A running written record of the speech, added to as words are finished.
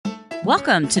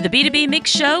Welcome to the B2B Mix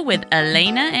Show with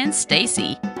Elena and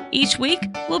Stacy. Each week,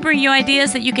 we'll bring you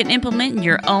ideas that you can implement in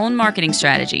your own marketing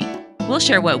strategy. We'll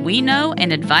share what we know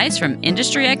and advice from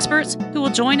industry experts who will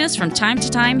join us from time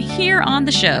to time here on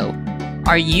the show.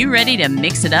 Are you ready to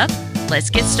mix it up?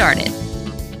 Let's get started.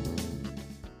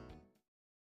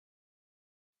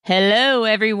 Hello,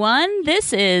 everyone.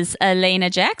 This is Elena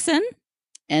Jackson.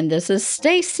 And this is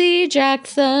Stacy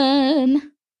Jackson.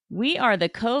 We are the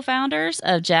co-founders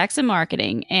of Jackson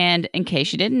Marketing, and in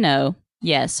case you didn't know,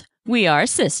 yes, we are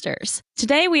sisters.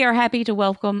 Today, we are happy to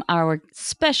welcome our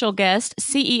special guest,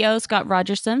 CEO Scott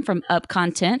Rogerson from Up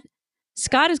Content.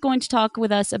 Scott is going to talk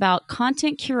with us about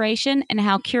content curation and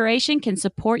how curation can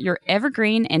support your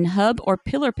evergreen and hub or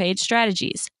pillar page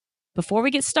strategies. Before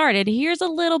we get started, here's a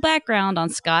little background on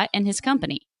Scott and his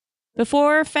company.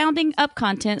 Before founding Up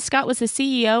Content, Scott was the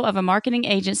CEO of a marketing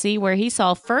agency where he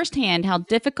saw firsthand how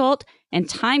difficult and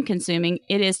time-consuming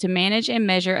it is to manage and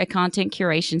measure a content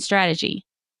curation strategy,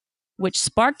 which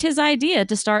sparked his idea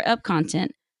to start Up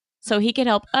Content so he could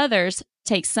help others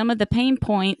take some of the pain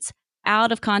points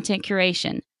out of content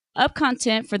curation. Up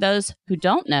Content, for those who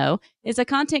don't know, is a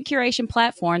content curation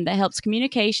platform that helps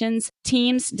communications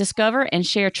teams discover and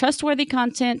share trustworthy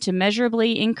content to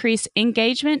measurably increase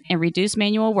engagement and reduce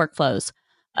manual workflows.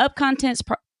 Up Content's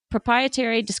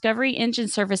proprietary discovery engine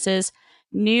surfaces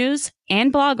news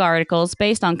and blog articles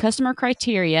based on customer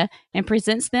criteria and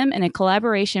presents them in a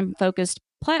collaboration-focused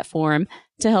platform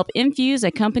to help infuse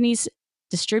a company's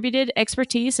distributed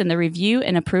expertise in the review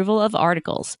and approval of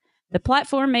articles. The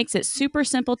platform makes it super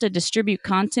simple to distribute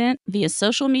content via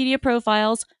social media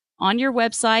profiles, on your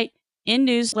website, in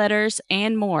newsletters,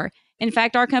 and more. In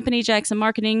fact, our company, Jackson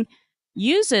Marketing,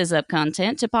 uses Up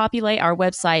Content to populate our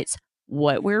websites,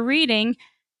 what we're reading,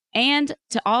 and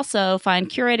to also find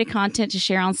curated content to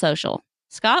share on social.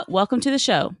 Scott, welcome to the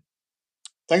show.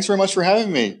 Thanks very much for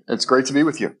having me. It's great to be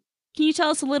with you. Can you tell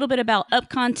us a little bit about Up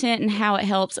Content and how it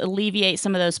helps alleviate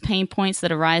some of those pain points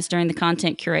that arise during the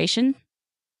content curation?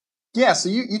 Yeah, so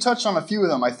you touched on a few of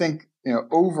them. I think,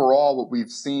 overall what we've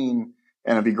seen,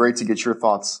 and it'd be great to get your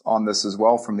thoughts on this as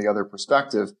well from the other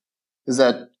perspective, is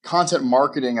that content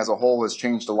marketing as a whole has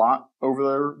changed a lot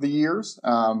over the years.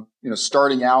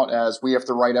 Starting out as we have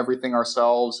to write everything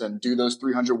ourselves and do those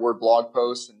 300-word blog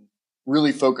posts and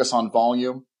really focus on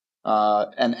volume.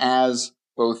 And as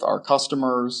both our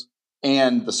customers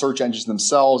and the search engines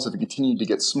themselves have continued to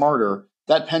get smarter,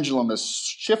 that pendulum is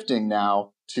shifting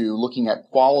now to looking at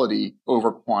quality over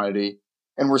quantity.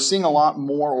 And we're seeing a lot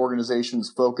more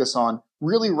organizations focus on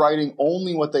really writing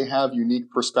only what they have unique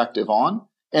perspective on,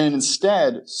 and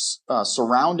instead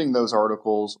surrounding those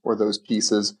articles or those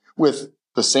pieces with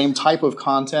the same type of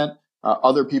content,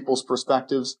 other people's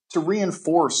perspectives to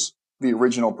reinforce the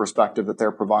original perspective that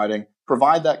they're providing,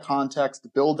 provide that context,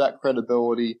 build that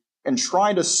credibility, and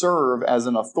try to serve as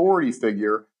an authority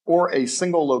figure or a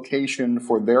single location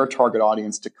for their target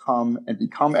audience to come and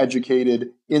become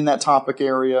educated in that topic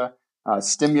area,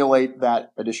 stimulate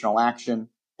that additional action.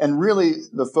 And really,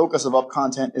 the focus of Up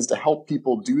Content is to help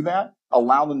people do that,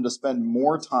 allow them to spend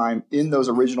more time in those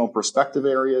original perspective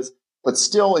areas, but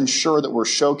still ensure that we're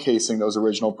showcasing those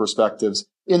original perspectives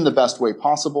in the best way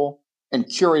possible. And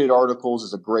curated articles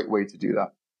is a great way to do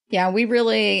that. Yeah, we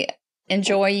really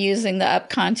enjoy using the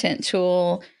Up Content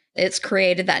tool. It's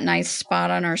created that nice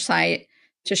spot on our site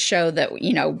to show that,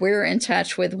 we're in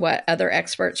touch with what other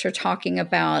experts are talking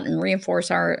about and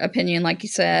reinforce our opinion, like you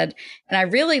said. And I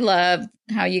really love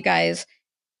how you guys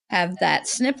have that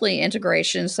Sniply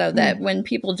integration so that when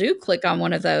people do click on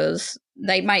one of those,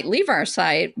 they might leave our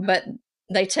site, but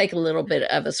they take a little bit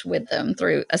of us with them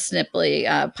through a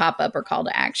Sniply pop-up or call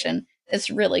to action. It's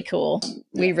really cool.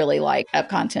 We really like Up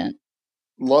Content.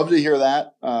 Love to hear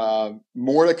that.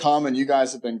 More to come, and you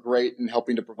guys have been great in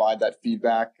helping to provide that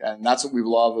feedback. And that's what we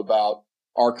love about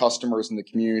our customers in the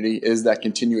community is that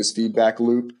continuous feedback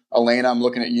loop. Elena, I'm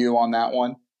looking at you on that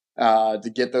one to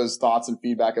get those thoughts and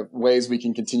feedback of ways we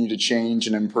can continue to change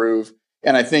and improve.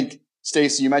 And I think,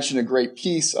 Stacy, you mentioned a great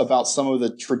piece about some of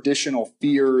the traditional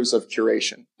fears of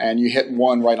curation. And you hit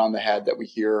one right on the head that we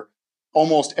hear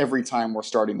almost every time we're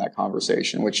starting that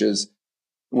conversation, which is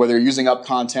whether you're using Up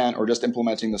Content or just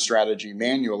implementing the strategy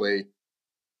manually,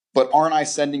 but aren't I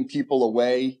sending people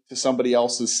away to somebody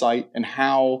else's site? And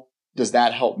how does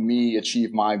that help me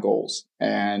achieve my goals?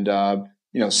 And,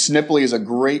 Sniply is a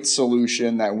great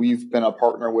solution that we've been a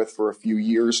partner with for a few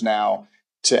years now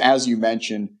to, as you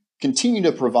mentioned, continue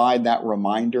to provide that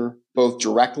reminder, both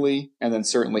directly and then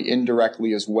certainly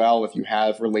indirectly as well, if you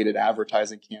have related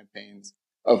advertising campaigns,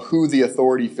 of who the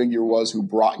authority figure was who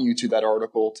brought you to that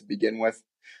article to begin with.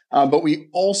 But we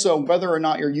also, whether or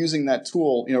not you're using that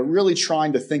tool, really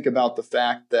trying to think about the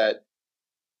fact that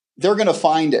they're going to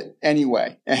find it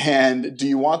anyway. And do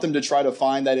you want them to try to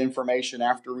find that information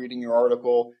after reading your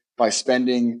article by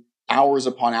spending hours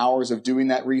upon hours of doing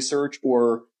that research,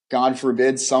 or God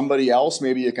forbid, somebody else,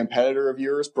 maybe a competitor of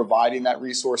yours, providing that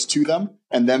resource to them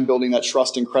and then building that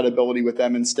trust and credibility with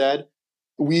them instead?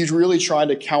 We really try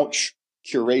to couch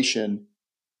curation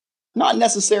not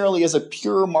necessarily as a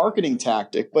pure marketing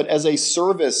tactic, but as a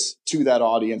service to that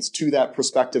audience, to that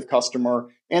prospective customer,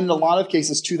 and in a lot of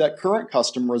cases to that current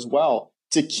customer as well,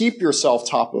 to keep yourself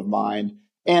top of mind.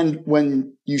 And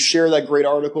when you share that great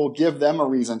article, give them a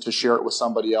reason to share it with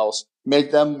somebody else,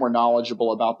 make them more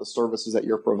knowledgeable about the services that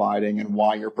you're providing and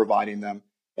why you're providing them,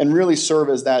 and really serve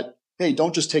as that, hey,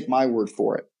 don't just take my word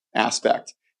for it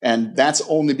aspect. And that's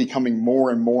only becoming more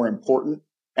and more important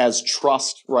as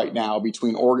trust right now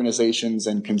between organizations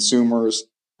and consumers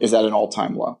is at an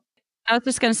all-time low. I was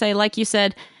just going to say, like you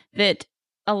said, that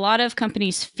a lot of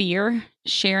companies fear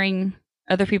sharing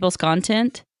other people's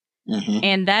content. Mm-hmm.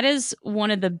 And that is one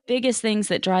of the biggest things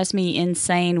that drives me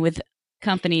insane with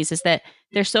companies, is that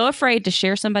they're so afraid to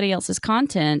share somebody else's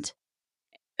content,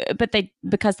 but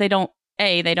because they don't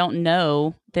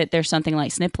know that there's something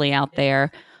like Snipply out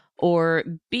there, or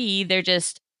B, they're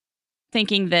just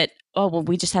thinking that, oh, well,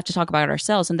 we just have to talk about it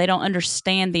ourselves. And they don't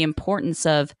understand the importance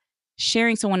of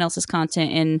sharing someone else's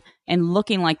content and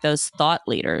looking like those thought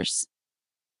leaders.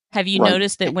 Have you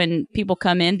noticed that when people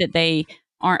come in that they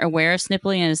aren't aware of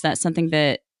Snipply, and is that something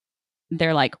that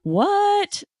they're like,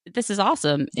 what? This is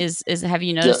awesome. Have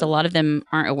you noticed a lot of them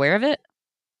aren't aware of it?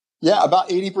 Yeah, about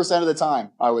 80% of the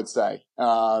time, I would say.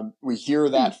 We hear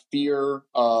that fear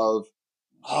of,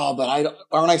 oh, but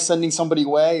aren't I sending somebody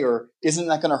away? Or isn't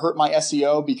that going to hurt my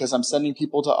SEO because I'm sending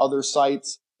people to other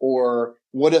sites? Or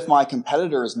what if my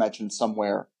competitor is mentioned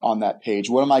somewhere on that page?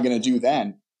 What am I going to do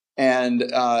then? And,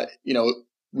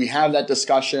 we have that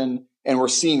discussion, and we're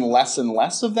seeing less and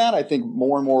less of that. I think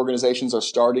more and more organizations are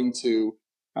starting to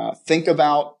think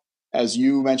about, as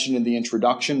you mentioned in the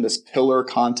introduction, this pillar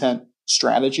content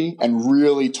strategy, and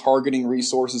really targeting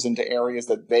resources into areas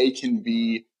that they can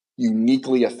be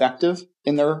uniquely effective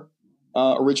in their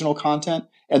original content,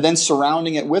 and then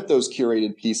surrounding it with those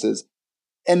curated pieces.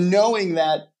 And knowing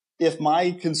that if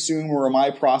my consumer or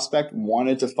my prospect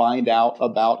wanted to find out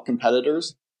about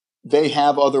competitors, they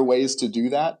have other ways to do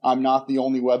that. I'm not the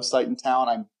only website in town.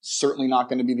 I'm certainly not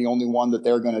going to be the only one that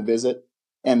they're going to visit.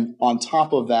 And on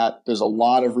top of that, there's a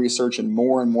lot of research and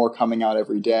more coming out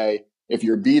every day. If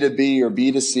you're B2B or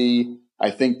B2C,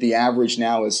 I think the average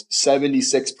now is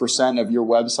 76% of your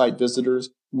website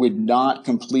visitors would not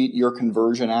complete your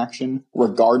conversion action,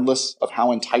 regardless of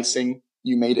how enticing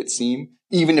you made it seem.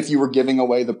 Even if you were giving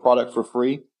away the product for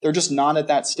free, they're just not at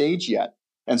that stage yet.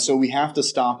 And so we have to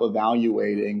stop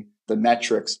evaluating the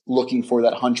metrics, looking for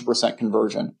that 100%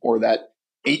 conversion, or that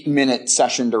 8-minute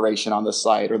session duration on the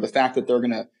site, or the fact that they're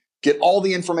going to get all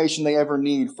the information they ever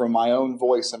need from my own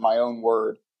voice and my own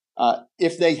word.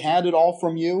 If they had it all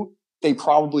from you, they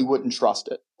probably wouldn't trust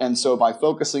it. And so by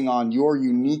focusing on your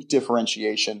unique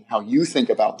differentiation, how you think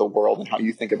about the world and how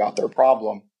you think about their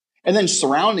problem, and then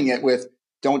surrounding it with,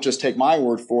 don't just take my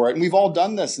word for it. And we've all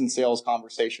done this in sales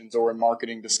conversations or in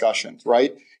marketing discussions,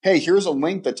 right? Hey, here's a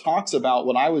link that talks about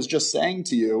what I was just saying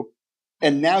to you,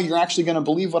 and now you're actually going to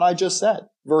believe what I just said,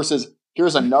 versus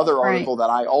here's another article that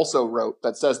I also wrote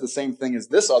that says the same thing as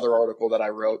this other article that I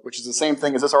wrote, which is the same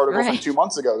thing as this article from 2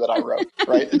 months ago that I wrote,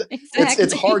 right? Exactly.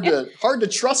 It's hard to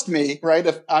trust me, right?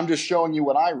 If I'm just showing you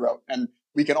what I wrote. And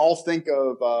we can all think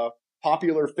of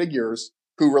popular figures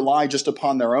who rely just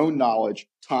upon their own knowledge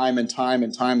time and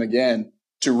time again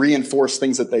to reinforce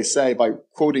things that they say by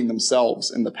quoting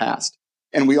themselves in the past.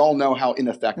 And we all know how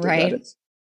ineffective that is.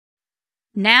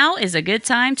 Now is a good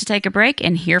time to take a break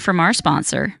and hear from our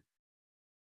sponsor.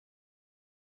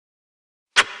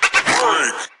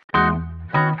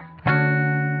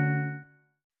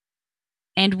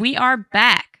 And we are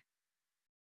back.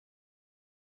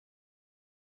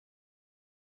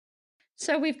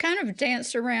 So we've kind of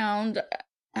danced around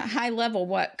a high level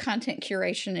what content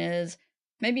curation is.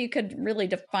 Maybe you could really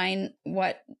define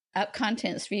what Up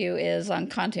Content's view is on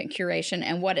content curation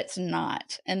and what it's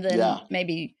not, and then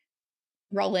maybe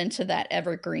roll into that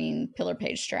evergreen pillar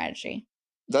page strategy.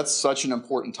 That's such an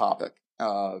important topic.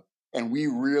 And we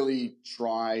really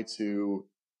try to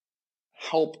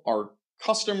help our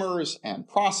customers and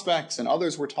prospects and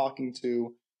others we're talking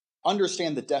to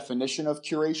understand the definition of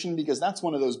curation, because that's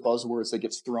one of those buzzwords that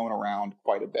gets thrown around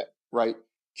quite a bit, right?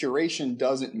 Curation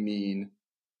doesn't mean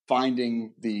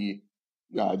finding the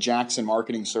Jackson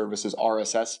Marketing Services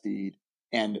RSS feed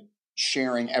and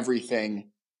sharing everything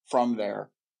from there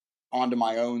onto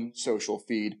my own social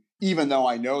feed, even though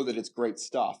I know that it's great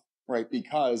stuff, right?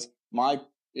 Because my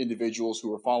individuals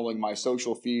who are following my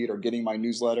social feed or getting my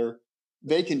newsletter,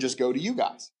 they can just go to you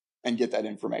guys and get that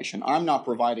information. I'm not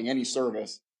providing any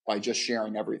service by just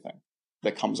sharing everything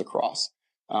that comes across.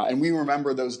 And we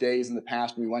remember those days in the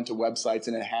past when we went to websites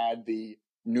and it had the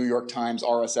New York Times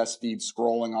RSS feed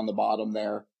scrolling on the bottom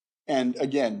there. And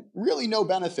again, really no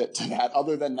benefit to that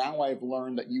other than now I've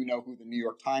learned that you know who the New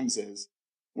York Times is,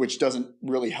 which doesn't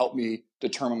really help me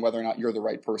determine whether or not you're the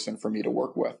right person for me to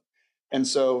work with. And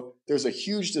so there's a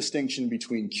huge distinction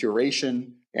between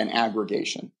curation and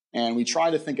aggregation. And we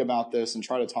try to think about this and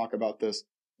try to talk about this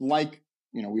like,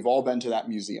 we've all been to that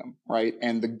museum, right?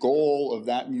 And the goal of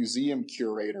that museum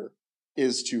curator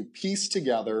is to piece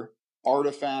together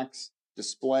artifacts,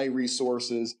 display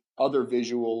resources, other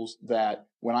visuals that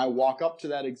when I walk up to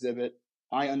that exhibit,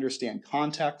 I understand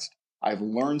context. I've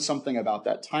learned something about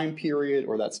that time period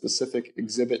or that specific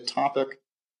exhibit topic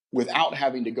without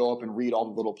having to go up and read all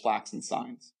the little plaques and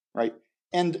signs, right?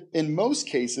 And in most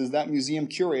cases, that museum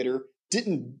curator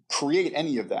didn't create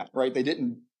any of that, right? They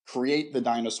didn't create the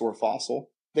dinosaur fossil.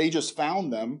 They just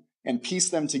found them and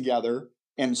pieced them together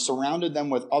and surrounded them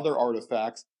with other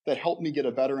artifacts that helped me get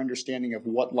a better understanding of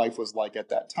what life was like at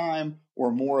that time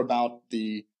or more about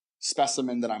the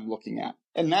specimen that I'm looking at.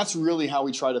 And that's really how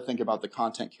we try to think about the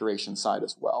content curation side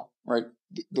as well, right?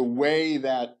 The way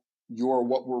that your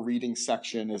what we're reading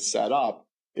section is set up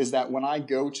is that when I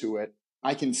go to it,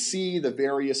 I can see the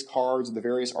various cards, the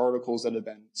various articles that have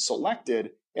been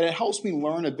selected, and it helps me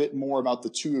learn a bit more about the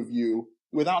two of you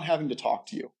without having to talk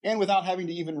to you and without having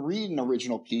to even read an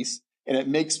original piece. And it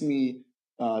makes me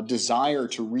desire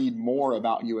to read more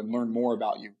about you and learn more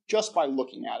about you just by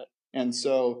looking at it. And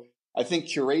so I think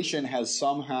curation has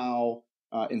somehow,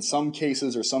 in some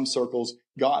cases or some circles,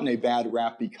 gotten a bad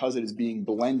rap because it is being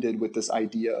blended with this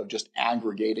idea of just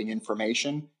aggregating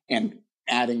information and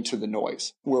adding to the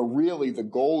noise, where really the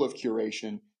goal of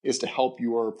curation is to help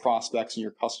your prospects and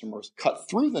your customers cut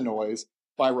through the noise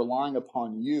by relying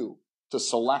upon you to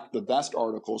select the best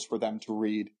articles for them to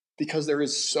read, because there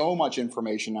is so much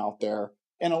information out there,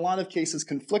 and a lot of cases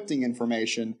conflicting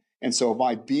information. And so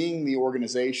by being the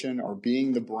organization or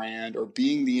being the brand or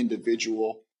being the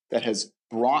individual that has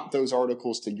brought those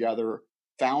articles together,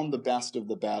 found the best of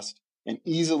the best, and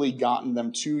easily gotten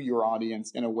them to your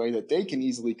audience in a way that they can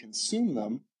easily consume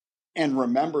them and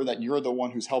remember that you're the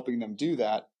one who's helping them do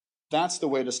that, that's the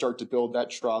way to start to build that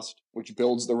trust, which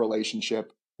builds the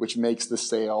relationship, which makes the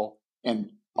sale and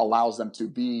allows them to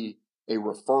be a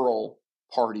referral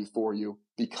party for you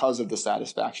because of the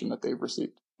satisfaction that they've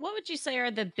received. What would you say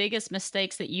are the biggest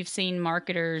mistakes that you've seen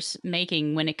marketers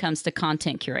making when it comes to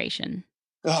content curation?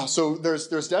 So there's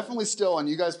definitely still, and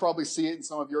you guys probably see it in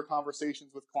some of your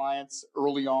conversations with clients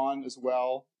early on as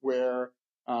well, where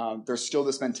there's still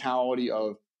this mentality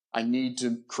of I need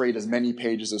to create as many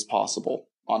pages as possible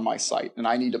on my site, and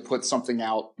I need to put something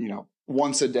out,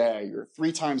 once a day or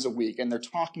 3 times a week. And they're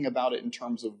talking about it in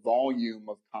terms of volume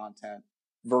of content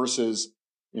versus,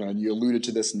 and you alluded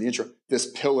to this in the intro, this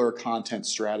pillar content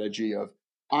strategy of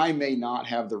I may not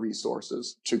have the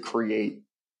resources to create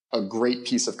a great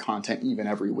piece of content even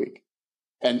every week.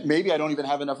 And maybe I don't even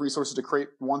have enough resources to create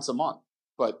once a month,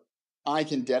 but I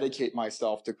can dedicate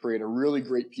myself to create a really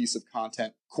great piece of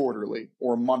content quarterly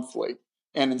or monthly.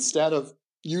 And instead of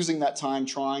using that time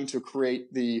trying to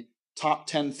create the top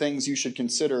 10 things you should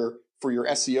consider for your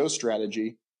SEO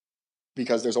strategy,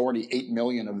 because there's already 8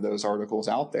 million of those articles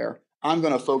out there, I'm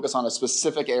going to focus on a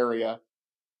specific area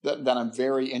that I'm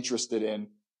very interested in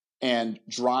and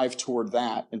drive toward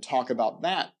that and talk about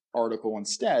that article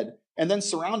instead, and then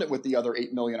surround it with the other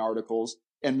 8 million articles.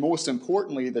 And most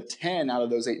importantly, the 10 out of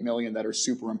those 8 million that are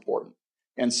super important.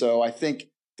 And so I think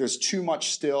there's too much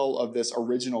still of this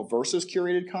original versus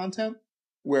curated content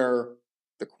where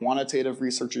the quantitative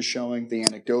research is showing, the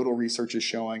anecdotal research is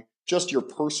showing, just your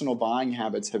personal buying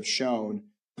habits have shown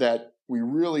that we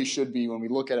really should be, when we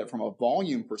look at it from a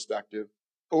volume perspective,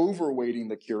 overweighting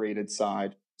the curated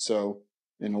side. So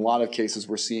in a lot of cases,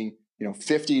 we're seeing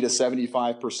 50 to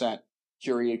 75%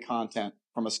 curated content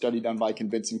from a study done by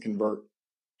Convince and Convert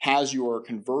has your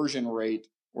conversion rate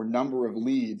or number of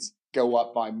leads go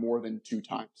up by more than 2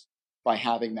 times by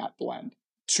having that blend.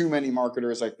 Too many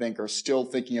marketers, I think, are still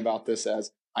thinking about this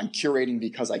as I'm curating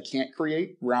because I can't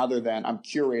create, rather than I'm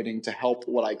curating to help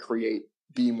what I create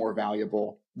be more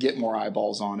valuable, get more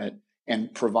eyeballs on it,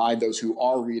 and provide those who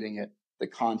are reading it the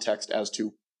context as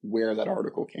to where that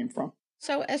article came from.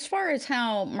 So as far as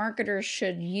how marketers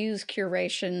should use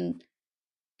curation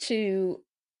to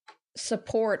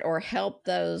support or help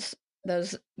those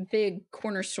those big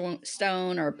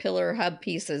cornerstone or pillar hub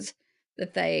pieces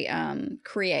that they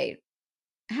create.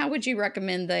 How would you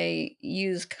recommend they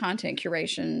use content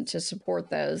curation to support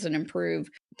those and improve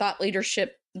thought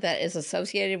leadership that is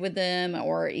associated with them,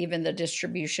 or even the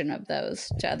distribution of those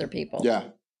to other people?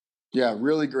 Yeah,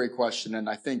 really great question. And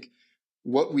I think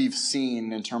what we've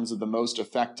seen in terms of the most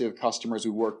effective customers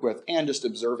we work with, and just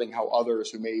observing how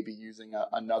others who may be using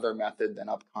another method than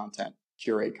up content,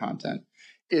 curate content,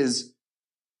 is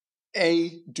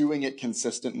doing it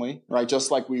consistently, right?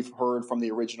 Just like we've heard from the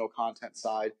original content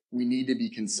side, we need to be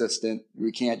consistent.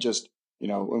 We can't just,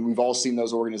 and we've all seen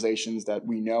those organizations that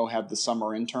we know have the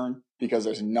summer intern because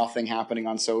there's nothing happening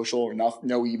on social or no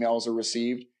emails are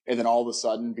received. And then all of a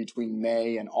sudden between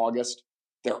May and August,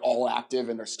 they're all active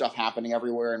and there's stuff happening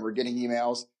everywhere and we're getting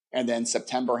emails. And then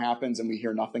September happens and we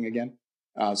hear nothing again.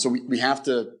 So we have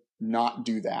to not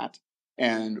do that.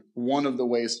 And one of the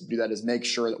ways to do that is make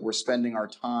sure that we're spending our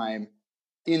time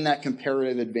in that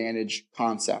comparative advantage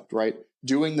concept, right?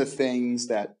 Doing the things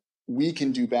that we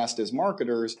can do best as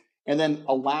marketers, and then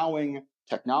allowing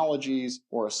technologies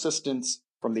or assistance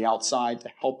from the outside to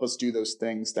help us do those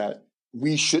things that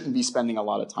we shouldn't be spending a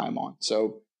lot of time on.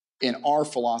 So in our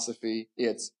philosophy,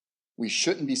 we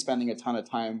shouldn't be spending a ton of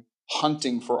time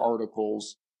hunting for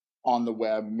articles on the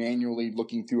web, manually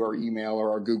looking through our email or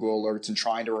our Google alerts and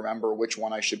trying to remember which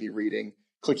one I should be reading,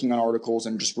 clicking on articles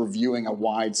and just reviewing a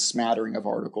wide smattering of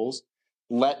articles.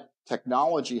 Let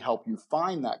technology help you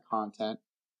find that content.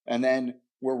 And then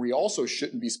where we also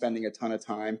shouldn't be spending a ton of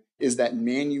time is that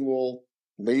manual,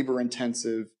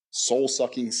 labor-intensive,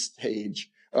 soul-sucking stage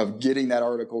of getting that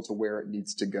article to where it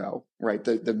needs to go, right?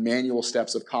 The manual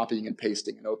steps of copying and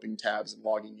pasting and opening tabs and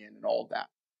logging in and all of that.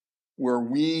 Where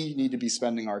we need to be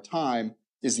spending our time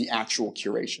is the actual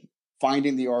curation,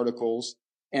 finding the articles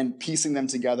and piecing them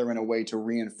together in a way to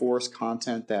reinforce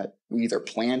content that we either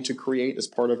plan to create as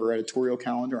part of our editorial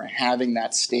calendar and having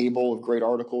that stable of great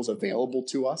articles available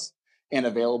to us and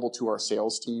available to our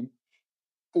sales team,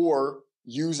 or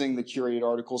using the curated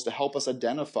articles to help us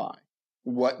identify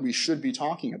what we should be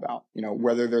talking about,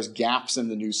 whether there's gaps in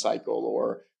the news cycle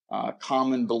or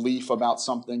common belief about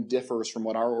something differs from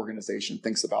what our organization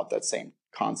thinks about that same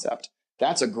concept.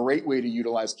 That's a great way to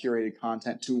utilize curated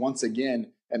content to, once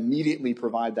again, immediately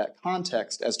provide that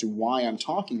context as to why I'm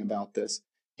talking about this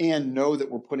and know that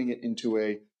we're putting it into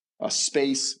a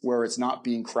space where it's not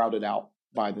being crowded out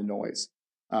by the noise.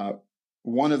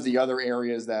 One of the other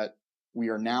areas that we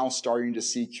are now starting to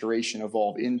see curation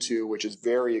evolve into, which is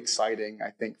very exciting, I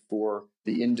think, for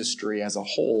the industry as a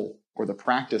whole or the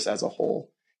practice as a whole,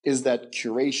 is that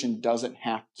curation doesn't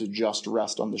have to just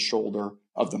rest on the shoulder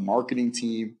of the marketing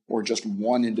team or just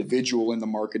one individual in the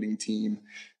marketing team.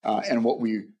 And what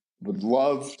we would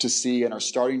love to see and are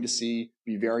starting to see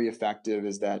be very effective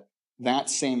is that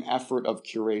same effort of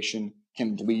curation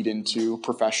can bleed into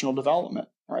professional development,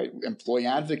 right? Employee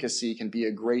advocacy can be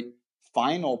a great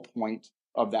final point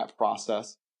of that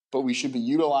process, but we should be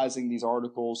utilizing these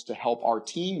articles to help our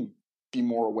team be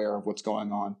more aware of what's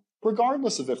going on,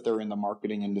 regardless of if they're in the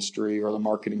marketing industry or the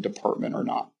marketing department or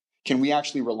not. Can we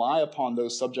actually rely upon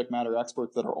those subject matter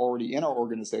experts that are already in our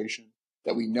organization,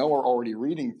 that we know are already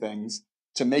reading things,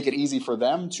 to make it easy for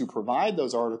them to provide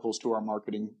those articles to our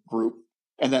marketing group,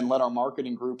 and then let our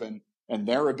marketing group and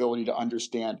their ability to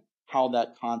understand how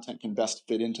that content can best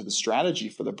fit into the strategy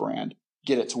for the brand,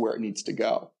 get it to where it needs to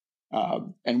go.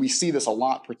 And we see this a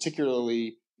lot,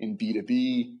 particularly in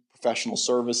B2B, professional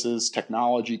services,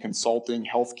 technology, consulting,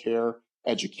 healthcare,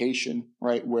 education,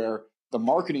 right? Where the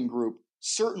marketing group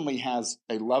certainly has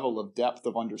a level of depth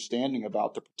of understanding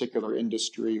about the particular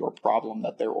industry or problem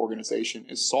that their organization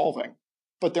is solving.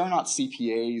 But they're not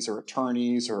CPAs or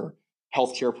attorneys or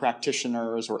healthcare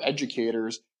practitioners or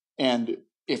educators. And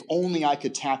if only I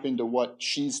could tap into what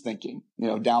she's thinking,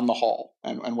 down the hall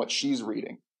and what she's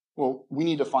reading. Well, we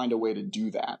need to find a way to do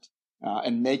that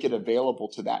and make it available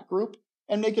to that group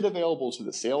and make it available to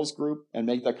the sales group and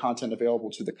make that content available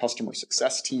to the customer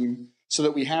success team so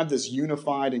that we have this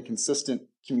unified and consistent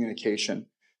communication.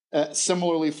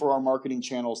 Similarly for our marketing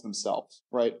channels themselves,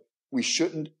 right? We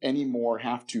shouldn't anymore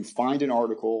have to find an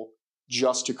article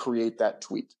just to create that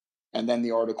tweet. And then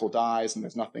the article dies and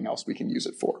there's nothing else we can use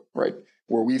it for, right?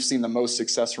 Where we've seen the most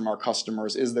success from our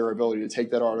customers is their ability to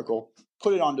take that article,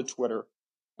 put it onto Twitter,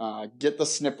 get the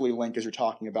Snipply link as you're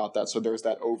talking about that. So there's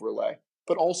that overlay.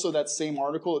 But also that same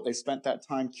article that they spent that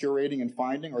time curating and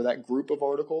finding, or that group of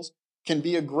articles, can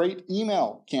be a great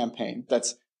email campaign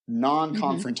that's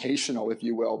non-confrontational, if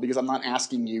you will, because I'm not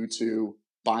asking you to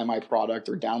buy my product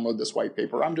or download this white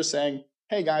paper. I'm just saying,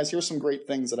 hey guys, here's some great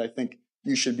things that I think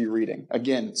you should be reading.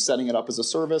 Again, setting it up as a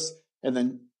service and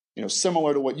then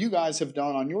similar to what you guys have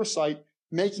done on your site,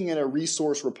 making it a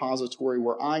resource repository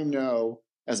where I know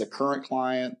as a current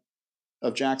client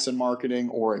of Jackson Marketing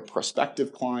or a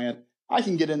prospective client, I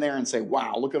can get in there and say,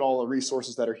 wow, look at all the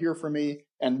resources that are here for me.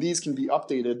 And these can be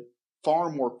updated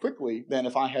far more quickly than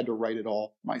if I had to write it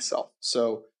all myself.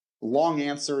 So long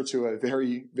answer to a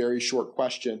very, very short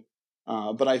question.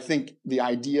 But I think the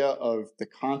idea of the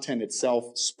content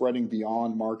itself spreading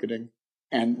beyond marketing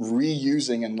and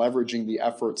reusing and leveraging the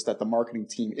efforts that the marketing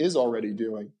team is already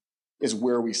doing is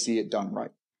where we see it done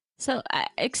right. So,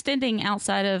 extending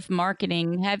outside of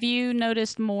marketing, have you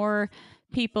noticed more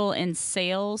people in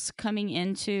sales coming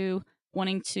into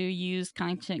wanting to use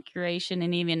content curation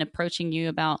and even approaching you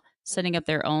about setting up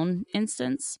their own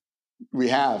instance? We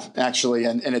have actually,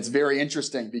 and it's very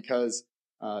interesting because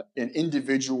an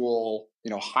individual,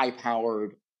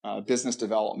 high-powered business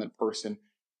development person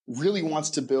really wants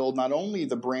to build not only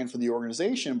the brand for the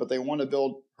organization, but they want to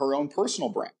build her own personal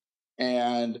brand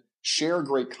and share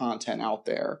great content out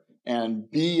there and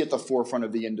be at the forefront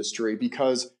of the industry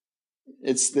because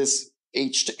it's this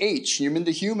H to H, human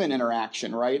to human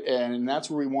interaction, right? And that's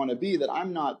where we want to be. That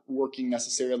I'm not working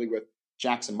necessarily with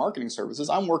Jackson Marketing Services.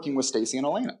 I'm working with Stacy and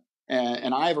Elena.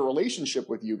 And I have a relationship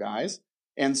with you guys.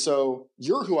 And so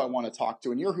you're who I want to talk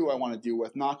to and you're who I want to deal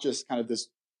with, not just kind of this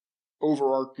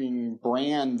overarching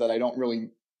brand that I don't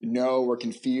really know or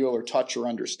can feel or touch or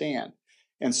understand.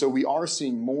 And so we are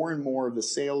seeing more and more of the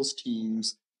sales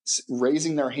teams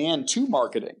raising their hand to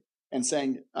marketing and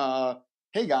saying,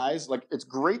 hey guys, like it's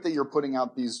great that you're putting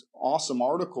out these awesome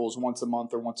articles once a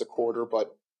month or once a quarter,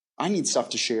 but I need stuff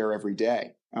to share every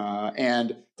day.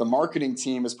 And the marketing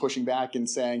team is pushing back and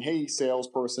saying, hey,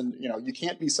 salesperson, you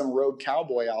can't be some rogue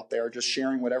cowboy out there just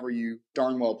sharing whatever you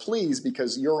darn well please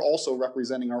because you're also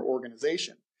representing our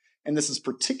organization. And this is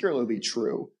particularly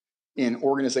true in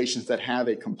organizations that have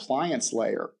a compliance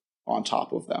layer on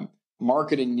top of them.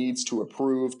 Marketing needs to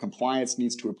approve, compliance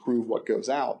needs to approve what goes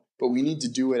out, but we need to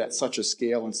do it at such a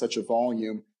scale and such a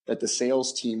volume that the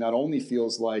sales team not only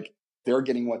feels like they're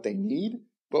getting what they need,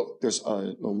 but there's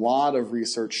a lot of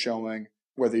research showing,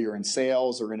 whether you're in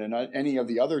sales or in any of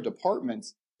the other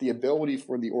departments, the ability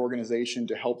for the organization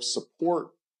to help support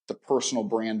the personal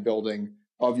brand building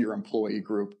of your employee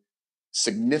group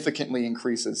significantly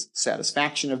increases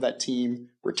satisfaction of that team,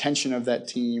 retention of that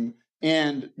team,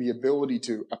 and the ability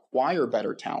to acquire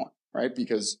better talent, right?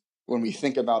 Because when we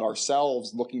think about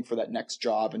ourselves looking for that next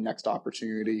job and next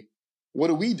opportunity, what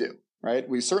do? Right?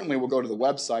 We certainly will go to the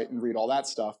website and read all that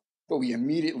stuff, but we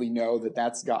immediately know that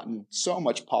that's gotten so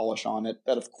much polish on it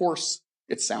that of course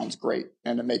it sounds great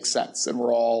and it makes sense. And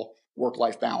we're all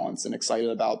work-life balance and excited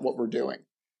about what we're doing.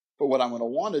 But what I'm going to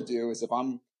want to do is if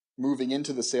I'm moving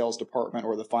into the sales department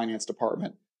or the finance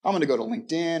department, I'm going to go to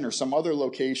LinkedIn or some other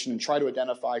location and try to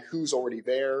identify who's already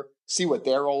there, see what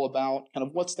they're all about, kind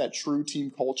of what's that true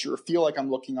team culture, feel like I'm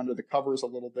looking under the covers a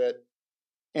little bit.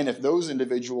 And if those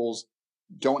individuals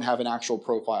don't have an actual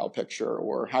profile picture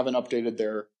or haven't updated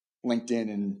their LinkedIn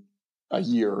in a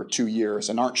year or 2 years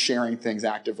and aren't sharing things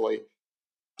actively,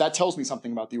 that tells me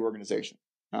something about the organization.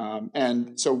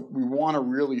 And so we want to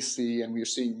really see, and we're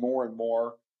seeing more and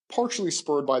more, partially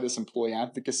spurred by this employee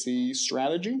advocacy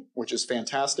strategy, which is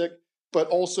fantastic, but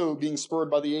also being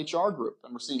spurred by the HR group.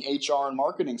 And we're seeing HR and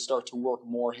marketing start to work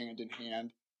more hand in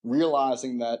hand,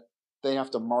 realizing that they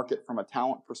have to market from a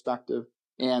talent perspective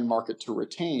and market to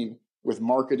retain, with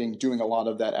marketing doing a lot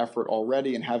of that effort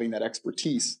already and having that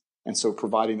expertise. And so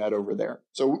providing that over there.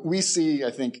 So we see,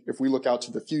 I think, if we look out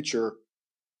to the future,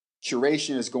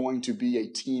 curation is going to be a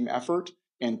team effort,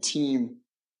 and team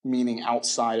meaning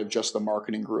outside of just the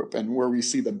marketing group. And where we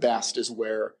see the best is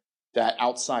where that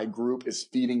outside group is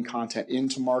feeding content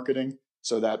into marketing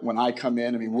so that when I come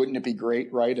in, I mean, wouldn't it be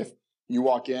great, right? If you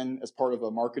walk in as part of a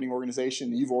marketing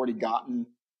organization, you've already gotten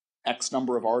X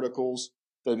number of articles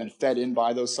that have been fed in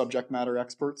by those subject matter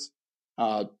experts.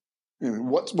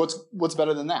 What's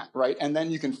better than that, right? And then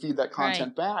you can feed that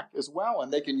content back as well,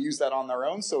 and they can use that on their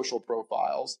own social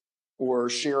profiles or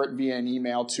share it via an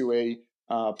email to a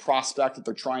prospect that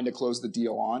they're trying to close the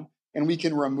deal on. And we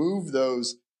can remove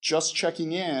those just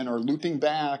checking in or looping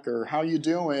back or how you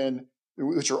doing,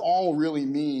 which are all really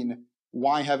mean,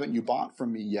 why haven't you bought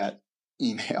from me yet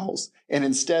emails, and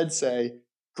instead say,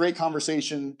 great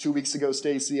conversation 2 weeks ago,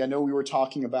 Stacy. I know we were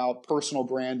talking about personal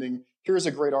branding. Here's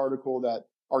a great article that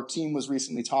our team was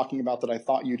recently talking about that I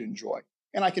thought you'd enjoy.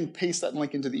 And I can paste that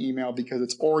link into the email because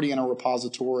it's already in a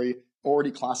repository,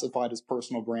 already classified as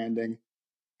personal branding.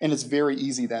 And it's very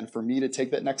easy then for me to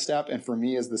take that next step and for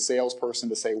me as the salesperson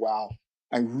to say, wow,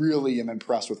 I really am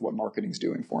impressed with what marketing's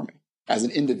doing for me. as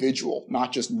an individual,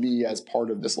 not just me as part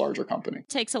of this larger company.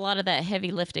 Takes a lot of that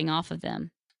heavy lifting off of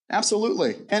them.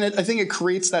 Absolutely. And I think it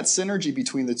creates that synergy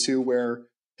between the two where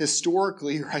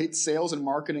historically, right, sales and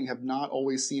marketing have not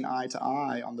always seen eye to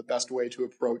eye on the best way to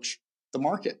approach the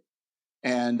market.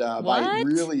 And by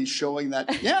really showing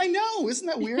that, yeah, I know, isn't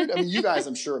that weird? I mean, you guys,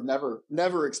 I'm sure, have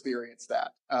never experienced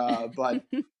that. But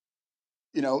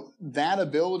that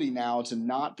ability now to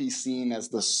not be seen as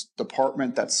this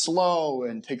department that's slow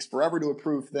and takes forever to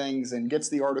approve things and gets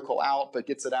the article out, but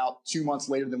gets it out 2 months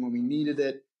later than when we needed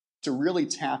it, to really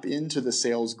tap into the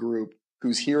sales group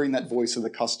who's hearing that voice of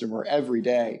the customer every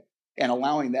day and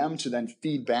allowing them to then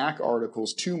feed back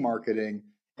articles to marketing.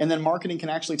 And then marketing can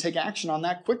actually take action on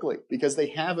that quickly because they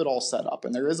have it all set up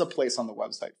and there is a place on the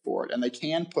website for it. And they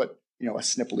can put, a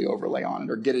snipply overlay on it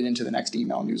or get it into the next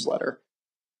email newsletter.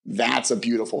 That's a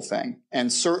beautiful thing.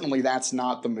 And certainly that's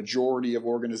not the majority of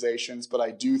organizations, but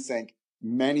I do think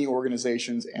many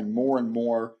organizations and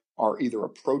more are either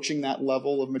approaching that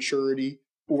level of maturity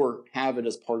or have it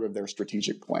as part of their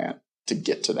strategic plan to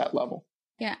get to that level.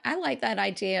 Yeah, I like that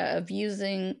idea of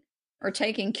using or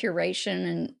taking curation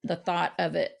and the thought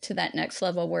of it to that next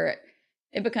level where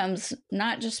it becomes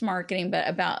not just marketing, but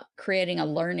about creating a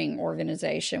learning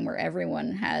organization where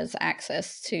everyone has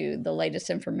access to the latest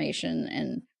information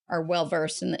and are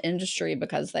well-versed in the industry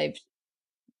because they've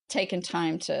taken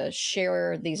time to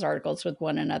share these articles with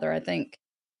one another. I think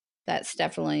that's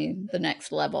definitely the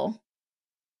next level.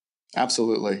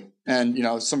 Absolutely. And,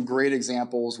 some great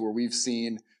examples where we've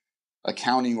seen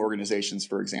accounting organizations,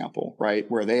 for example, right,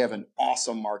 where they have an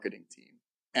awesome marketing team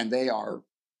and they are,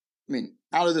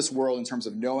 out of this world in terms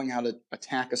of knowing how to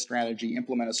attack a strategy,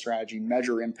 implement a strategy,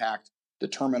 measure impact,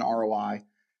 determine ROI,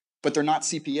 but they're not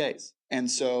CPAs.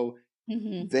 And so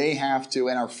they have to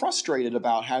and are frustrated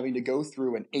about having to go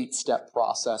through an 8-step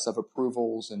process of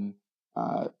approvals and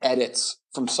edits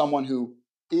from someone who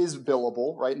is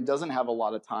billable, right, and doesn't have a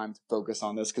lot of time to focus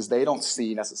on this because they don't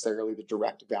see necessarily the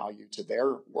direct value to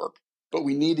their work. But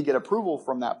we need to get approval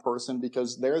from that person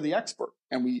because they're the expert.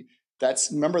 And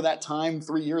remember that time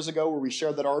 3 years ago where we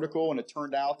shared that article and it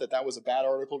turned out that was a bad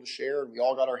article to share and we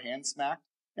all got our hands smacked.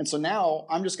 And so now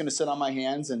I'm just going to sit on my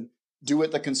hands and do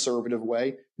it the conservative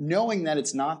way, knowing that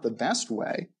it's not the best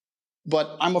way,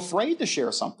 but I'm afraid to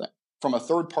share something from a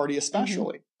third party,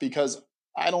 especially because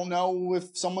I don't know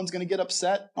if someone's going to get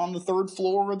upset on the 3rd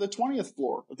floor or the 20th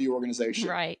floor of the organization,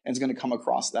 right, and is going to come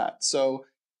across that. So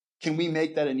can we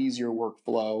make that an easier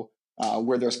workflow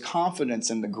where there's confidence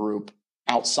in the group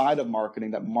outside of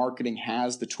marketing that marketing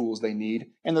has the tools they need,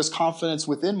 and there's confidence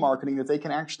within marketing that they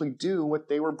can actually do what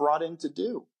they were brought in to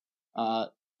do?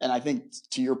 And I think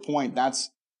to your point, that's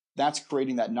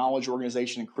creating that knowledge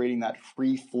organization and creating that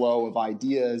free flow of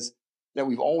ideas that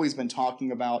we've always been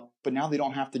talking about, but now they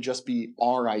don't have to just be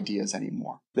our ideas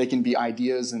anymore. They can be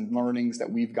ideas and learnings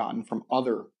that we've gotten from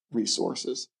other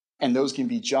resources. And those can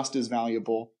be just as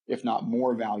valuable, if not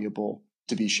more valuable,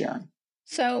 to be sharing.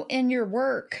 So in your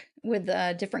work with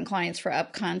different clients for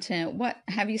Up Content,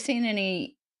 have you seen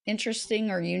any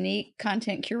interesting or unique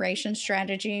content curation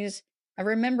strategies? I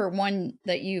remember one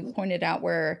that you pointed out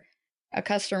where a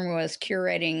customer was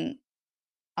curating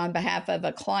on behalf of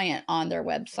a client on their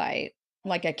website,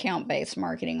 like account-based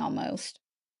marketing almost.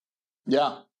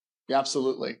 Yeah,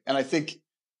 absolutely. And I think,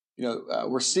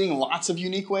 we're seeing lots of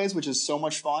unique ways, which is so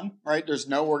much fun, right? There's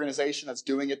no organization that's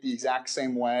doing it the exact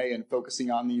same way and focusing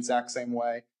on the exact same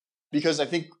way. Because I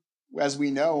think, as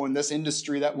we know, in this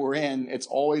industry that we're in, it's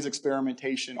always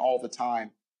experimentation all the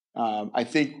time. I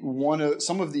think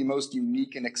some of the most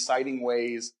unique and exciting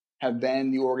ways have been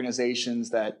the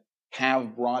organizations that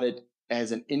have brought it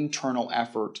as an internal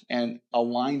effort and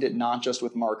aligned it not just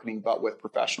with marketing, but with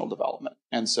professional development.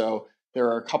 And so there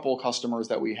are a couple of customers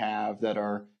that we have that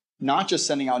are not just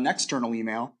sending out an external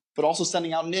email, but also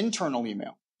sending out an internal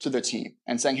email to the team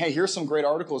and saying, hey, here's some great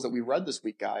articles that we read this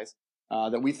week, guys,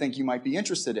 that we think you might be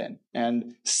interested in.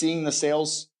 And seeing the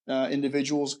sales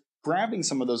individuals grabbing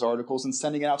some of those articles and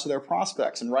sending it out to their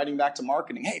prospects and writing back to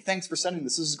marketing. Hey, thanks for sending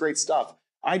this. This is great stuff.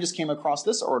 I just came across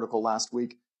this article last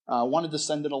week. Wanted to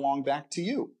send it along back to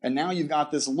you. And now you've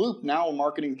got this loop. Now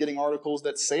marketing getting articles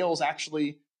that sales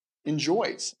actually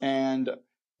enjoys. And,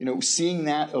 seeing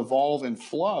that evolve and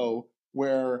flow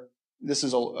where this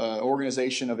is an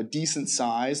organization of a decent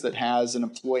size that has an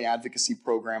employee advocacy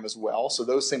program as well. So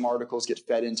those same articles get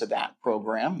fed into that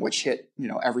program, which hit,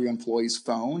 every employee's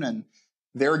phone, and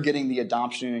they're getting the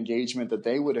adoption and engagement that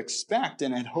they would expect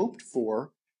and had hoped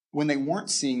for when they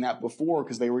weren't seeing that before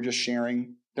because they were just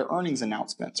sharing their earnings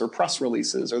announcements or press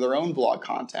releases or their own blog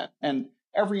content. And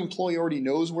every employee already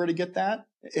knows where to get that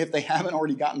if they haven't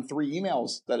already gotten 3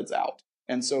 emails that it's out.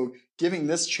 And so giving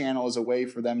this channel as a way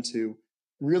for them to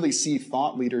really see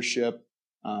thought leadership,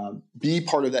 be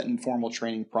part of that informal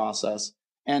training process.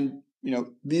 And,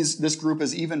 this group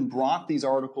has even brought these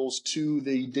articles to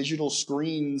the digital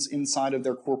screens inside of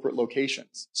their corporate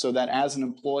locations so that as an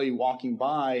employee walking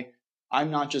by, I'm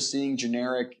not just seeing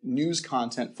generic news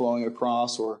content flowing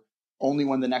across or only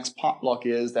when the next potluck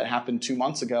is that happened 2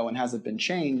 months ago and hasn't been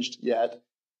changed yet.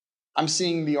 I'm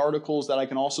seeing the articles that I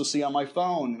can also see on my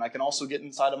phone, and I can also get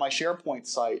inside of my SharePoint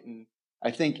site. And I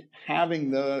think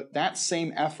having that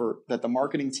same effort that the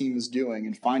marketing team is doing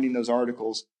and finding those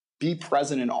articles, be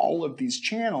present in all of these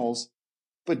channels,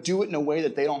 but do it in a way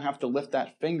that they don't have to lift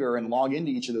that finger and log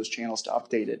into each of those channels to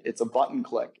update it. It's a button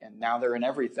click, and now they're in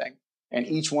everything. And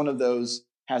each one of those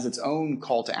has its own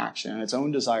call to action and its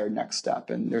own desired next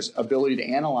step. And there's ability to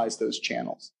analyze those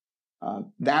channels.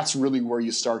 That's really where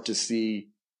you start to see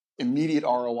immediate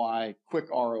ROI, quick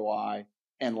ROI,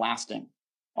 and lasting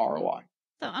ROI.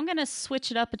 So I'm going to switch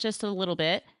it up just a little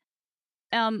bit.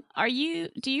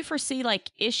 Do you foresee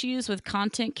like issues with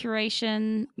content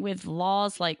curation with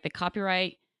laws like the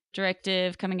copyright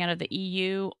directive coming out of the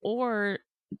EU, or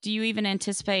do you even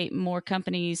anticipate more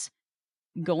companies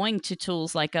going to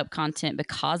tools like Up Content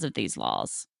because of these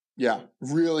laws? Yeah,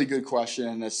 really good question,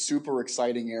 and a super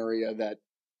exciting area that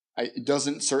it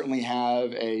doesn't certainly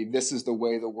have a "this is the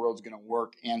way the world's going to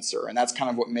work" answer, and that's kind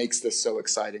of what makes this so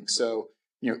exciting. So,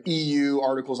 EU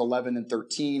Articles 11 and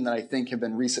 13 that I think have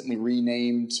been recently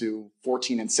renamed to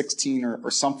 14 and 16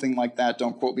 or something like that.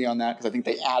 Don't quote me on that because I think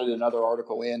they added another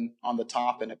article in on the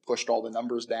top and it pushed all the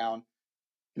numbers down.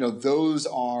 Those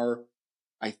are,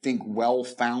 I think,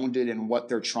 well-founded in what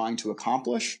they're trying to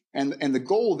accomplish. And the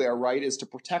goal there, right, is to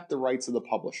protect the rights of the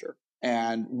publisher.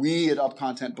 And we at Up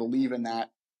Content believe in that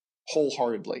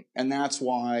wholeheartedly. And that's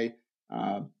why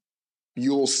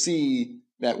you'll see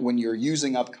that when you're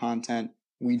using Up Content,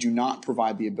 we do not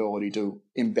provide the ability to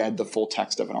embed the full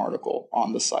text of an article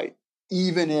on the site,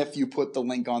 even if you put the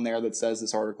link on there that says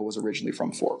this article was originally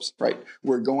from Forbes, right?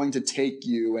 We're going to take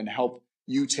you and help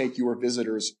you take your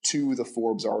visitors to the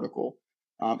Forbes article.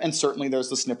 And certainly there's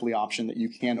the Snipply option that you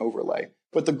can overlay.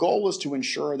 But the goal is to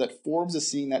ensure that Forbes is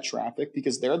seeing that traffic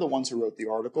because they're the ones who wrote the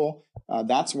article.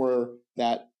 That's where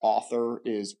that author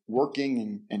is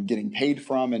working and getting paid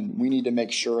from. And we need to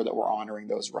make sure that we're honoring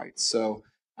those rights. So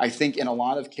I think in a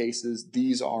lot of cases,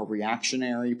 these are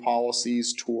reactionary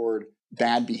policies toward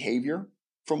bad behavior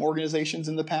from organizations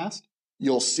in the past.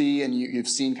 You'll see, and you've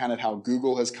seen kind of how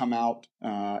Google has come out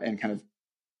and kind of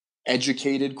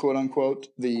educated, quote unquote,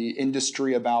 the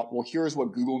industry about, well, here's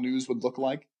what Google News would look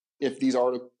like if these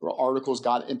articles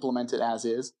got implemented as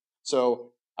is.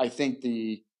 So I think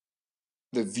the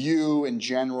view in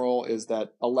general is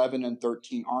that 11 and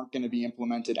 13 aren't going to be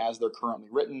implemented as they're currently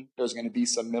written. There's going to be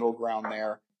some middle ground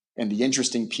there. And the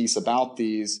interesting piece about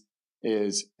these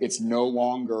is it's no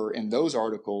longer in those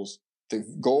articles. The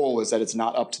goal is that it's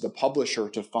not up to the publisher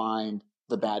to find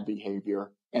the bad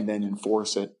behavior and then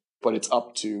enforce it, but it's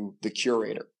up to the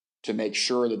curator to make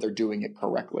sure that they're doing it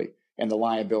correctly. And the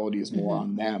liability is more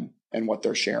on them and what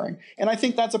they're sharing. And I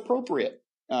think that's appropriate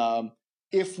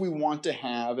if we want to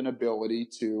have an ability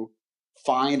to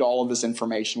find all of this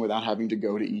information without having to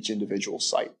go to each individual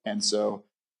site. And so,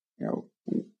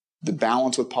 the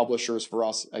balance with publishers for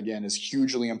us, again, is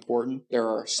hugely important. There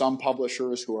are some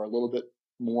publishers who are a little bit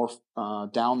more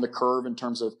down the curve in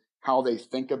terms of how they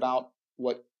think about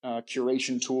what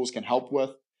curation tools can help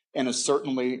with. And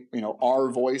certainly,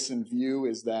 our voice and view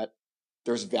is that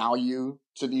there's value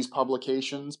to these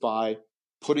publications by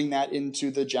putting that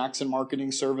into the Jackson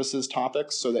Marketing Services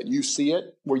topics so that you see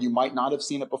it where you might not have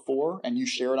seen it before, and you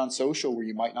share it on social where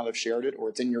you might not have shared it, or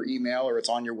it's in your email or it's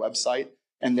on your website,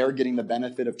 and they're getting the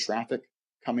benefit of traffic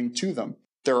coming to them.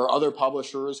 There are other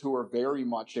publishers who are very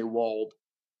much a walled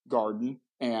garden,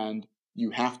 and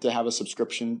you have to have a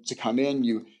subscription to come in.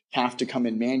 You have to come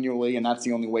in manually, and that's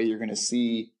the only way you're going to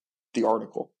see the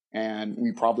article. And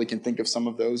we probably can think of some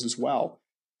of those as well.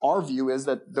 Our view is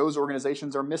that those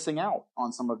organizations are missing out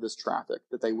on some of this traffic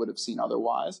that they would have seen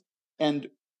otherwise. And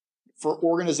for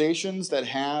organizations that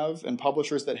have and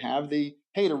publishers that have hey,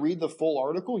 to read the full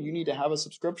article, you need to have a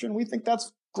subscription. We think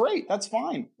that's great. That's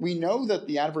fine. We know that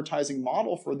the advertising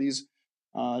model for these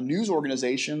news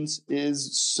organizations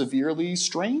is severely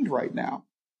strained right now.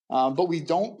 But we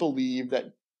don't believe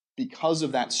that because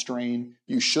of that strain,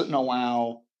 you shouldn't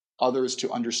allow others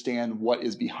to understand what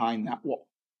is behind that wall,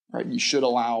 right? You should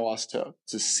allow us to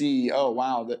see, oh,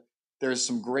 wow, that there's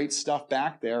some great stuff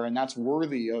back there, and that's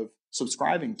worthy of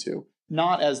subscribing to.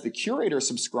 Not as the curator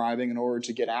subscribing in order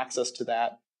to get access to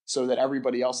that so that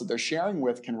everybody else that they're sharing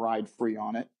with can ride free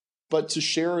on it, but to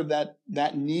share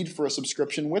that need for a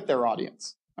subscription with their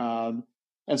audience. And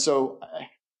so,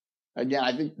 again,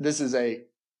 I think there's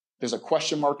a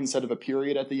question mark instead of a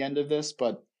period at the end of this,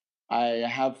 but I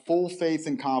have full faith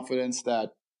and confidence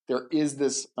that there is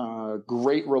this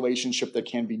great relationship that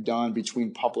can be done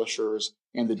between publishers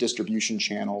and the distribution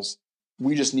channels.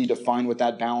 We just need to find what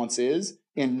that balance is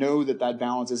and know that that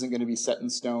balance isn't going to be set in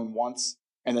stone once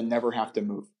and then never have to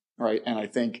move, right? And I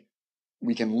think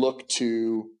we can look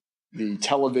to the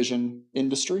television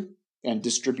industry and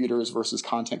distributors versus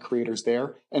content creators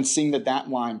there, and seeing that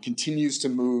line continues to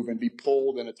move and be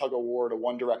pulled in a tug of war to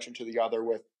one direction to the other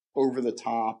with over the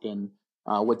top and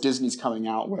what Disney's coming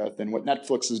out with and what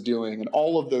Netflix is doing and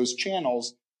all of those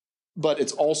channels. But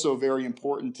it's also very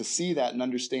important to see that and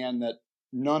understand that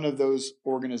none of those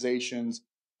organizations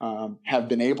have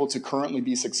been able to currently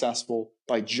be successful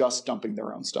by just dumping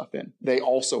their own stuff in. They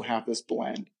also have this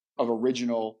blend of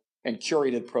original and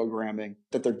curated programming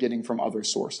that they're getting from other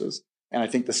sources. And I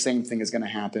think the same thing is going to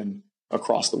happen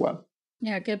across the web.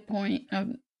 Yeah, good point.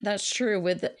 That's true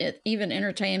with even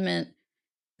entertainment,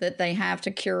 that they have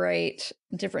to curate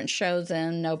different shows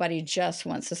in. Nobody just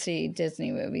wants to see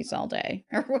Disney movies all day.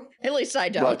 Or at least I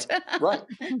don't.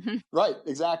 Right.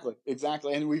 Exactly.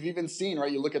 And we've even seen,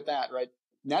 right, you look at that, right?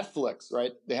 Netflix,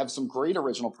 right? They have some great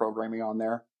original programming on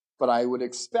there, but I would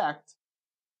expect,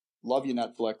 love you,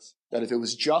 Netflix, that if it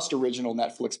was just original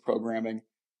Netflix programming,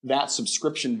 that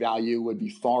subscription value would be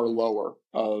far lower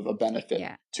of a benefit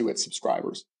to its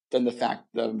subscribers than the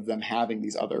fact of them having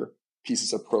these other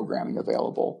pieces of programming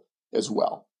available as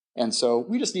well. And so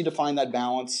we just need to find that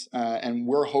balance. And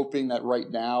we're hoping that right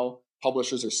now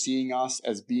publishers are seeing us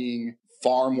as being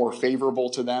far more favorable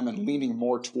to them and leaning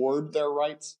more toward their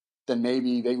rights than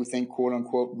maybe they would think, quote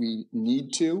unquote, we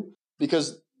need to,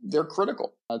 because they're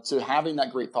critical to having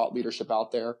that great thought leadership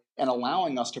out there and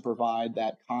allowing us to provide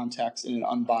that context in an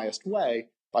unbiased way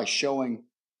by showing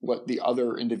what the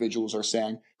other individuals are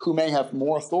saying who may have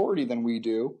more authority than we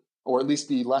do, or at least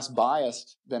be less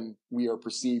biased than we are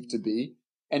perceived to be,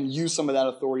 and use some of that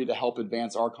authority to help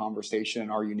advance our conversation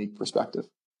and our unique perspective.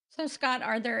 So, Scott,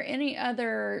 are there any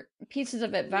other pieces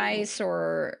of advice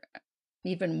or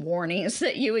even warnings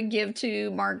that you would give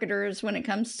to marketers when it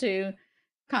comes to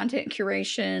content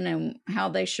curation and how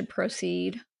they should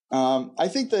proceed? I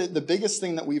think the biggest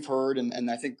thing that we've heard, and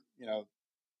I think,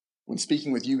 when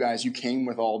speaking with you guys, you came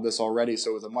with all this already,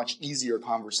 so it was a much easier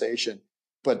conversation.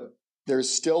 But there's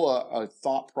still a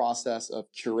thought process of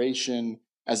curation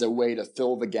as a way to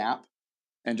fill the gap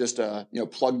and just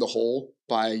plug the hole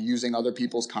by using other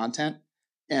people's content.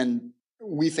 And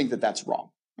we think that that's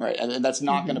wrong, right? And that's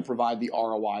not going to provide the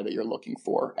ROI that you're looking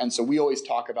for. And so we always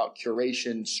talk about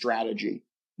curation strategy,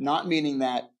 not meaning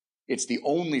that it's the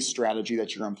only strategy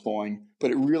that you're employing,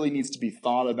 but it really needs to be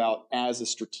thought about as a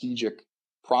strategic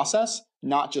process,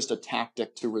 not just a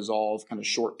tactic to resolve kind of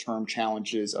short-term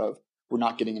challenges of we're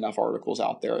not getting enough articles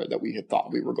out there that we had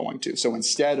thought we were going to. So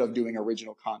instead of doing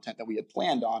original content that we had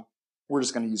planned on, we're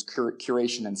just going to use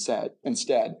curation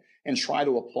instead and try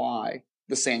to apply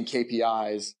the same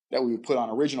KPIs that we would put on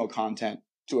original content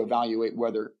to evaluate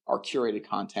whether our curated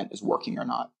content is working or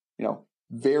not.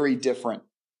 Very different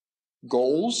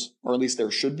goals, or at least there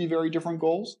should be very different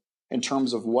goals in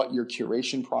terms of what your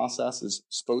curation process is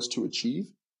supposed to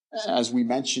achieve. As we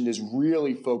mentioned, is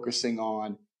really focusing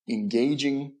on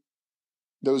engaging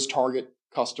those target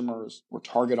customers or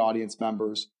target audience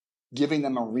members, giving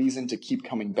them a reason to keep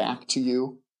coming back to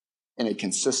you in a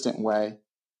consistent way,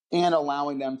 and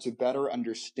allowing them to better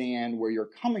understand where you're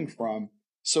coming from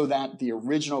so that the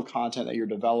original content that you're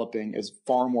developing is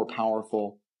far more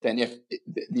powerful than if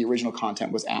the original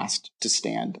content was asked to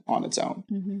stand on its own.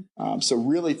 So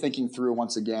really thinking through,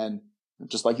 once again,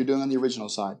 just like you're doing on the original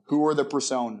side, who are the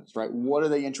personas, right? What are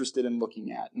they interested in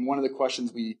looking at? And one of the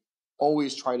questions we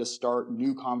always try to start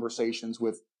new conversations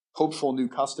with hopeful new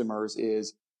customers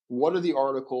is, what are the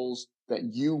articles that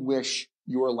you wish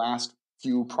your last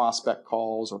few prospect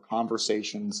calls or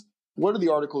conversations, what are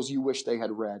the articles you wish they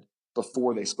had read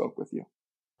before they spoke with you?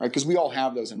 Right? Because we all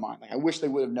have those in mind. Like, I wish they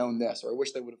would have known this, or I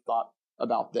wish they would have thought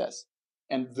about this.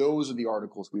 And those are the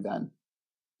articles we then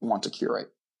want to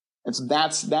curate. And so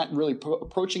that's really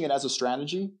approaching it as a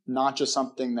strategy, not just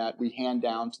something that we hand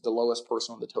down to the lowest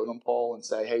person on the totem pole and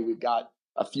say, hey, we've got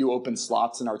a few open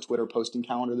slots in our Twitter posting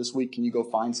calendar this week. Can you go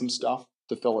find some stuff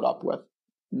to fill it up with?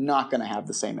 Not going to have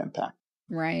the same impact.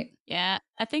 Right. Yeah,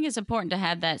 I think it's important to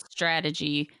have that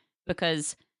strategy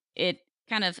because it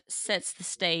kind of sets the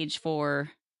stage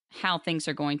for how things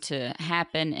are going to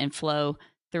happen and flow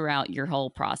throughout your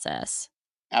whole process.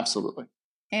 Absolutely.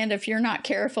 And if you're not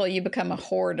careful, you become a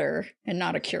hoarder and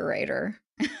not a curator.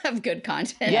 of good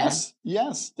content.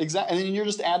 Yes, exactly. And then you're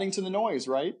just adding to the noise,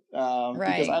 right?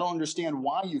 Right. Because I don't understand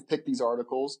why you've picked these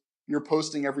articles. You're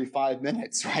posting every 5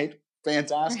 minutes, right?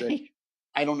 Fantastic. Right.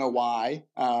 I don't know why.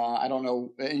 I don't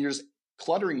know. And you're just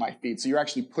cluttering my feed. So you're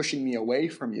actually pushing me away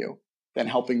from you than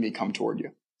helping me come toward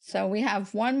you. So we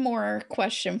have one more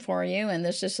question for you, and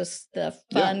this is just the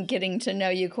fun getting to know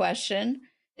you question.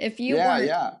 If you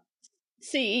weren't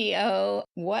CEO,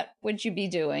 what would you be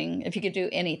doing if you could do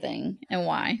anything, and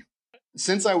why?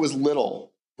 Since I was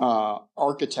little,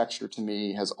 architecture to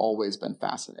me has always been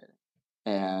fascinating.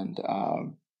 And,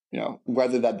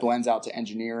 whether that blends out to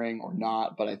engineering or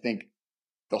not, but I think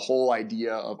the whole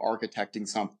idea of architecting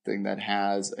something that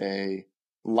has a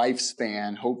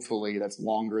lifespan, hopefully that's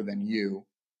longer than you,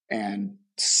 and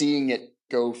seeing it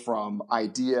go from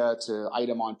idea to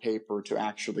item on paper to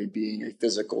actually being a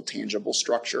physical, tangible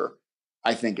structure,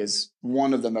 I think is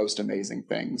one of the most amazing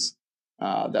things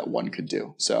that one could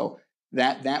do. So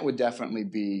that would definitely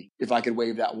be, if I could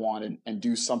wave that wand and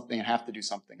do something and have to do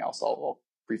something else, I'll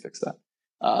prefix that.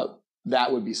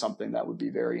 That would be something that would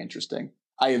be very interesting.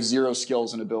 I have zero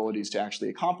skills and abilities to actually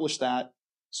accomplish that.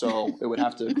 So it would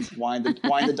have to wind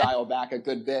the dial back a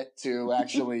good bit to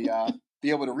actually be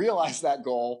able to realize that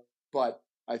goal. But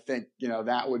I think,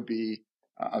 that would be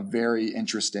a very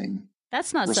interesting.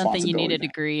 That's not something you need a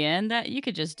degree in. That you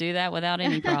could just do that without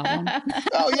any problem.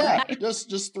 Oh yeah,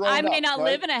 just throw it I may up, not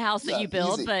right? live in a house that you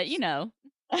build, easy. but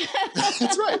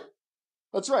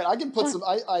That's right. I can put some.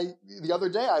 The other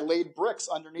day I laid bricks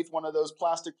underneath one of those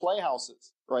plastic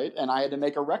playhouses, right? And I had to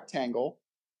make a rectangle,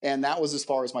 and that was as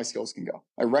far as my skills can go.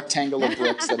 A rectangle of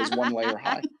bricks that is one layer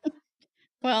high.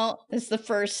 Well, it's the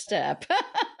first step.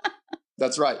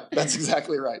 That's right. That's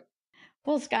exactly right.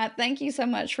 Well, Scott, thank you so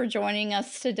much for joining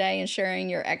us today and sharing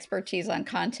your expertise on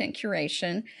content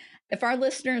curation. If our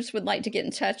listeners would like to get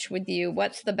in touch with you,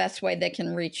 what's the best way they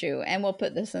can reach you? And we'll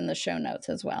put this in the show notes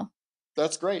as well.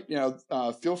 That's great.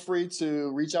 Feel free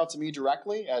to reach out to me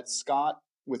directly at Scott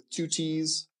with 2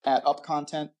 T's at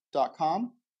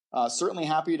upcontent.com. Certainly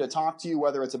happy to talk to you,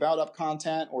 whether it's about up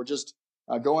content or just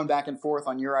going back and forth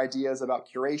on your ideas about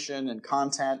curation and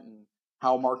content and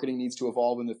how marketing needs to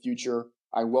evolve in the future.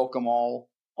 I welcome all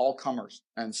comers.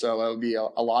 And so it would be a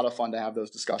lot of fun to have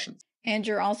those discussions. And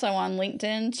you're also on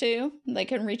LinkedIn too. They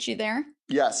can reach you there?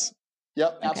 Yes.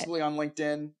 Yep. Okay. Absolutely on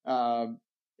LinkedIn.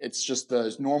 It's just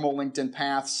the normal LinkedIn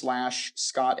path /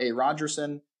 Scott A.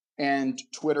 Rogerson, and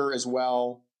Twitter as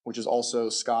well, which is also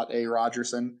Scott A.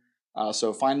 Rogerson.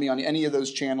 So find me on any of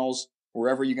those channels.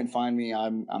 Wherever you can find me,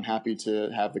 I'm happy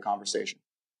to have the conversation.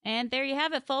 And there you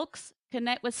have it, folks.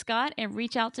 Connect with Scott and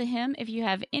reach out to him if you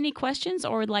have any questions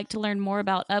or would like to learn more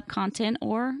about up content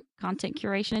or content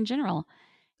curation in general.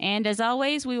 And as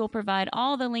always, we will provide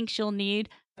all the links you'll need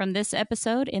from this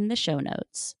episode in the show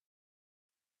notes.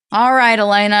 All right,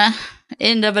 Elena,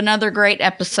 end of another great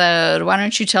episode. Why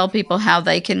don't you tell people how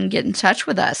they can get in touch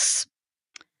with us?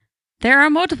 There are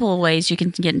multiple ways you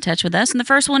can get in touch with us, and the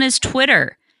first one is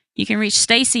Twitter. You can reach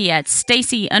Stacy at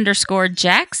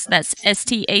Stacy_Jax. That's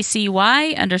STACY_JAX.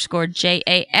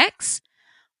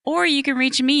 Or you can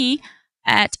reach me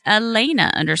at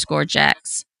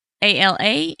Elena_Jax.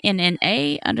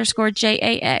 ALANNA_JAX.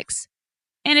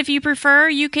 And if you prefer,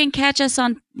 you can catch us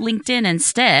on LinkedIn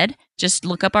instead. Just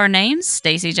look up our names,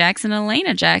 Stacy Jackson and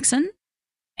Elena Jackson.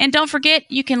 And don't forget,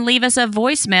 you can leave us a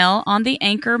voicemail on the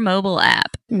Anchor mobile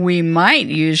app. We might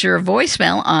use your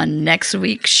voicemail on next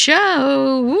week's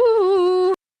show.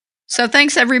 Woo! So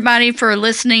thanks, everybody, for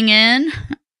listening in.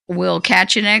 We'll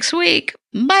catch you next week.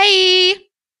 Bye!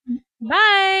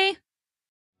 Bye!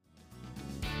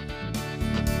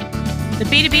 The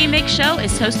B2B Mix Show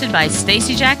is hosted by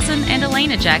Stacy Jackson and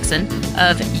Elena Jackson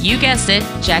of, you guessed it,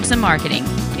 Jackson Marketing.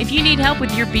 If you need help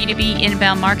with your B2B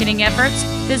inbound marketing efforts,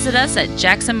 visit us at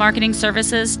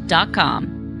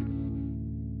jacksonmarketingservices.com.